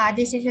 Summary to ha.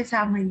 This is a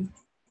summary.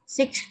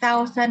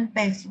 6,000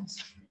 pesos.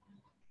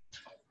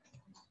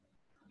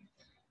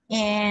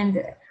 And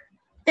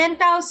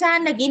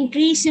 10,000,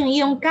 nag-increase yung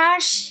iyong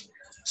cash.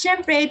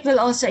 Siyempre, it will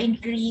also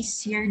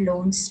increase your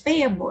loans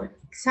payable.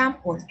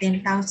 Example,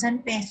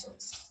 10,000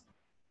 pesos.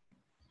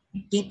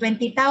 Okay,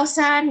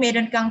 20,000,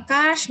 meron kang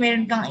cash,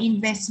 meron kang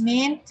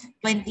investment,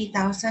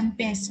 20,000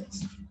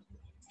 pesos.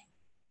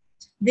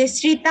 This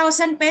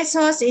 3,000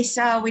 pesos is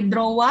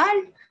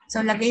withdrawal.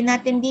 So, lagay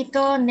natin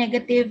dito,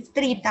 negative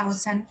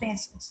 3,000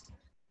 pesos.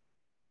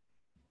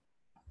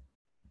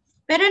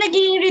 Pero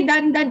naging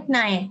redundant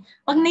na eh.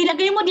 Pag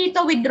nilagay mo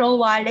dito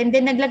withdrawal and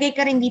then naglagay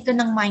ka rin dito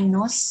ng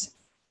minus,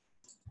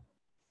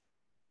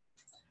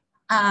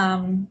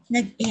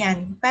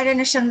 yan, para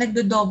na siyang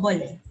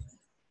nagdo-double eh.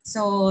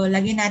 So,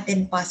 lagay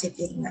natin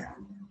positive na.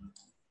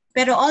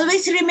 Pero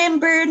always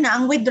remember na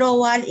ang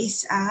withdrawal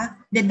is a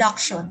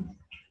deduction.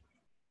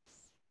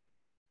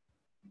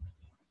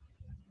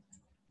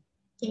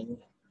 Okay.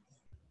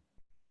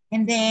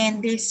 And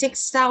then the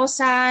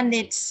 6,000,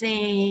 let's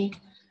say,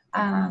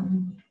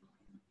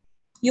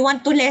 you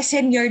want to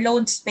lessen your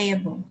loans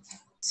payable.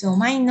 So,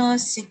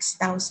 minus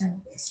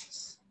 6,000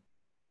 pesos.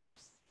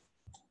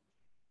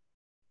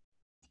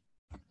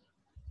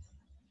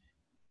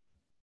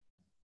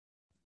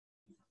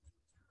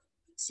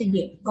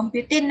 Sige,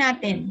 computein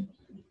natin.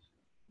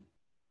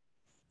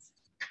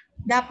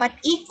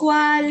 Dapat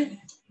equal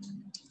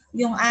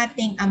yung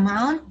ating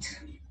amount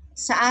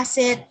sa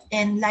asset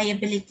and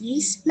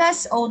liabilities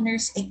plus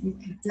owner's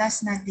equity.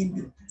 Plus natin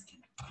dito.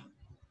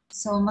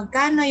 So,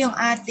 magkano yung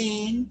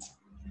ating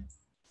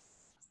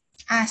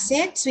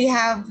assets? We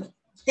have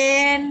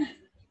 10.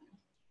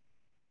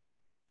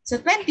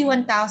 So,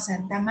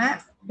 21,000.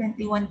 Tama?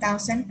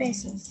 21,000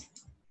 pesos.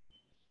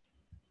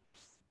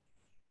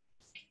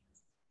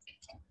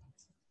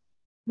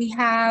 We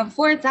have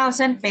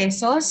 4,000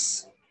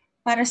 pesos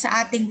para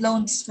sa ating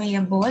loans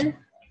payable.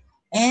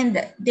 And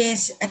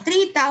this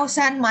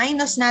 3,000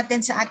 minus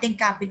natin sa ating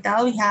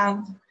capital, we have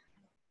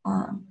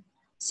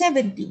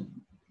 17.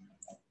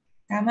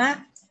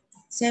 Tama?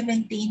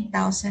 17,000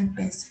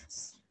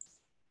 pesos.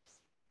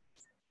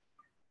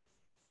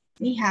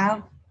 We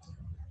have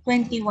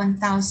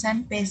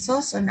 21,000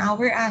 pesos on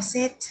our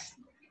asset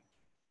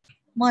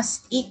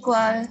must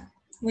equal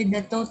with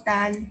the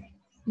total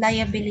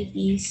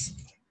liabilities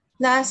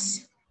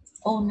plus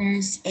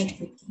owner's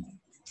equity.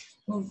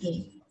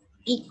 Okay,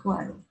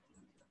 equal.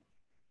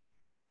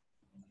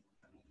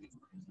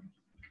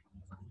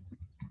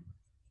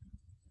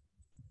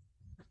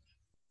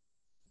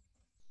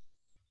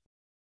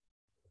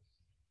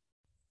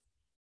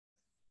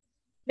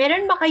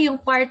 Meron ba kayong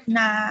part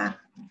na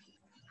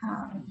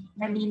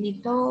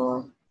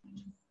nalilito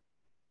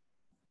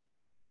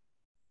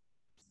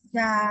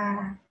sa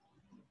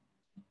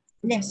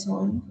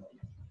lesson?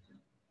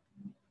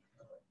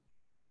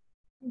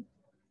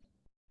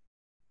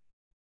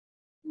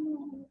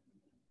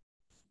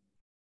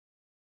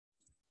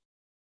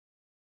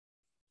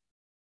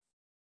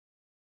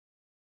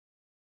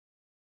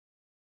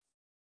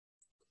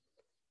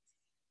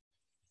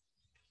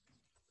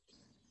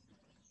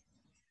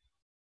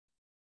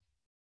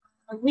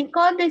 We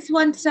call this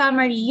one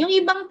summary. Yung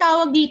ibang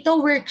tawag dito,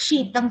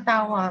 worksheet ang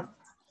tawag.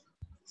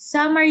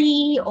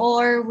 Summary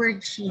or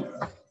worksheet.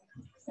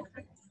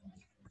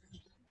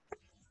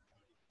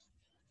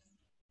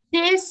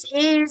 This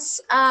is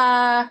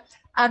a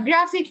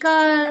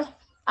graphical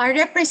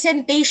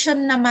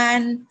representation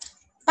naman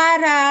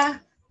para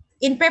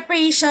in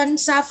preparation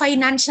sa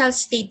financial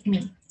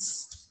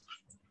statements.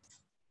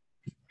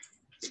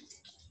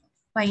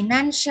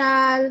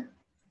 Financial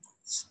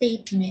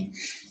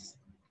statements.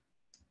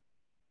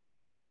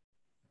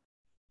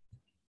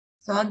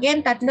 So again,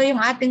 tatlo yung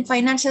ating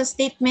financial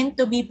statement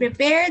to be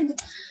prepared.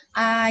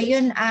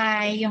 Yun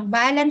ay yung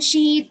balance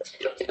sheet,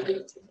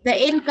 the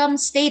income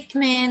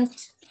statement,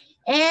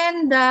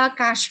 and the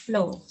cash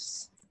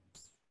flows.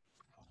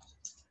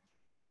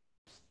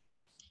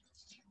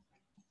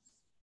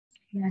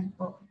 Yan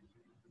po.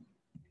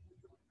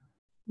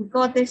 We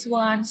call this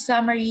one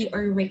summary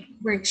or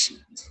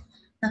worksheet.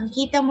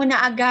 Nakikita mo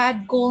na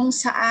agad kung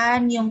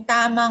saan yung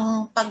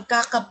tamang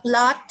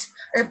pagkaka-plot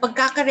or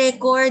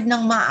pagkaka-record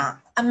ng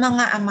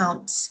mga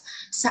amounts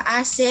sa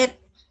asset,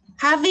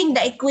 having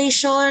the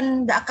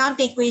equation, the account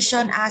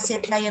equation,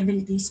 asset,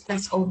 liabilities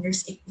plus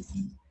owner's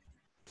equity.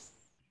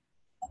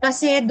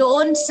 Kasi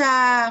doon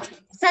sa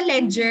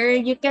ledger,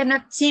 you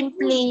cannot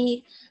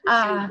simply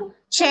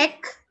check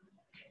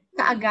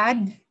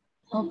kaagad.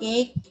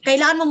 Okay?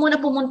 Kailangan mo muna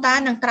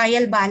pumunta ng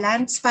trial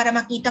balance para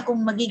makita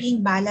kung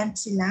magiging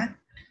balance sila.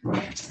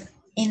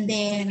 And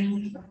then,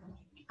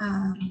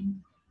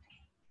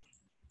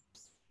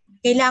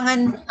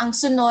 kailangan ang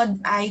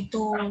sunod ay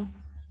to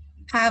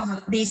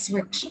have this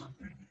worksheet.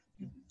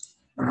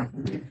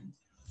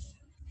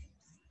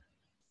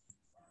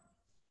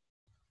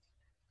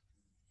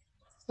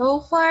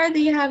 So far,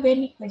 do you have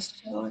any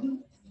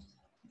questions?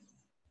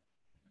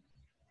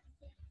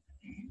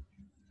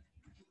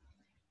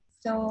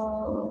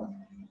 So,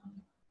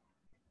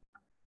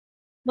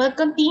 we'll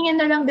continue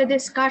na lang the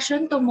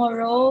discussion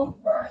tomorrow.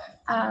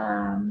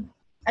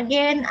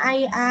 Again,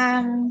 I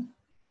am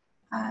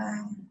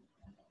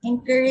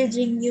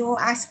encouraging you,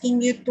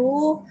 asking you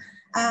to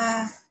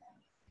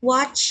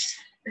watch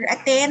or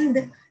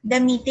attend the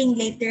meeting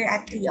later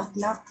at 3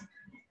 o'clock.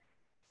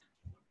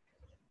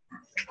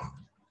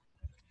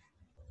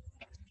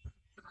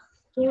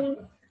 Okay.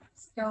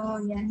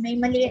 So, yan.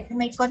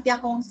 May konti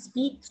akong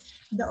speech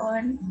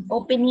doon.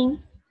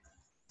 Opening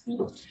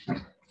speech.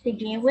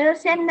 Sige, we'll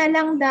send na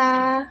lang the...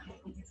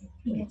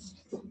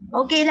 Yes.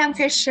 Okay lang,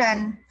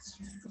 Christian.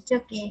 It's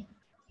okay.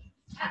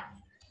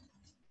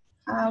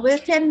 We'll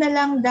send na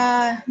lang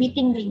the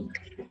meeting link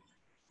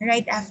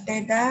right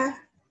after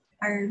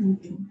our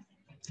meeting.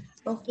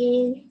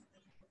 Okay.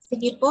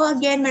 Sige po,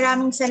 again,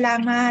 maraming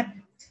salamat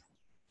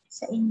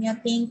sa inyo.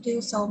 Thank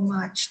you so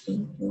much.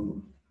 Thank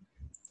you.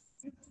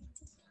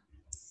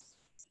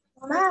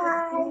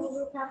 Bye.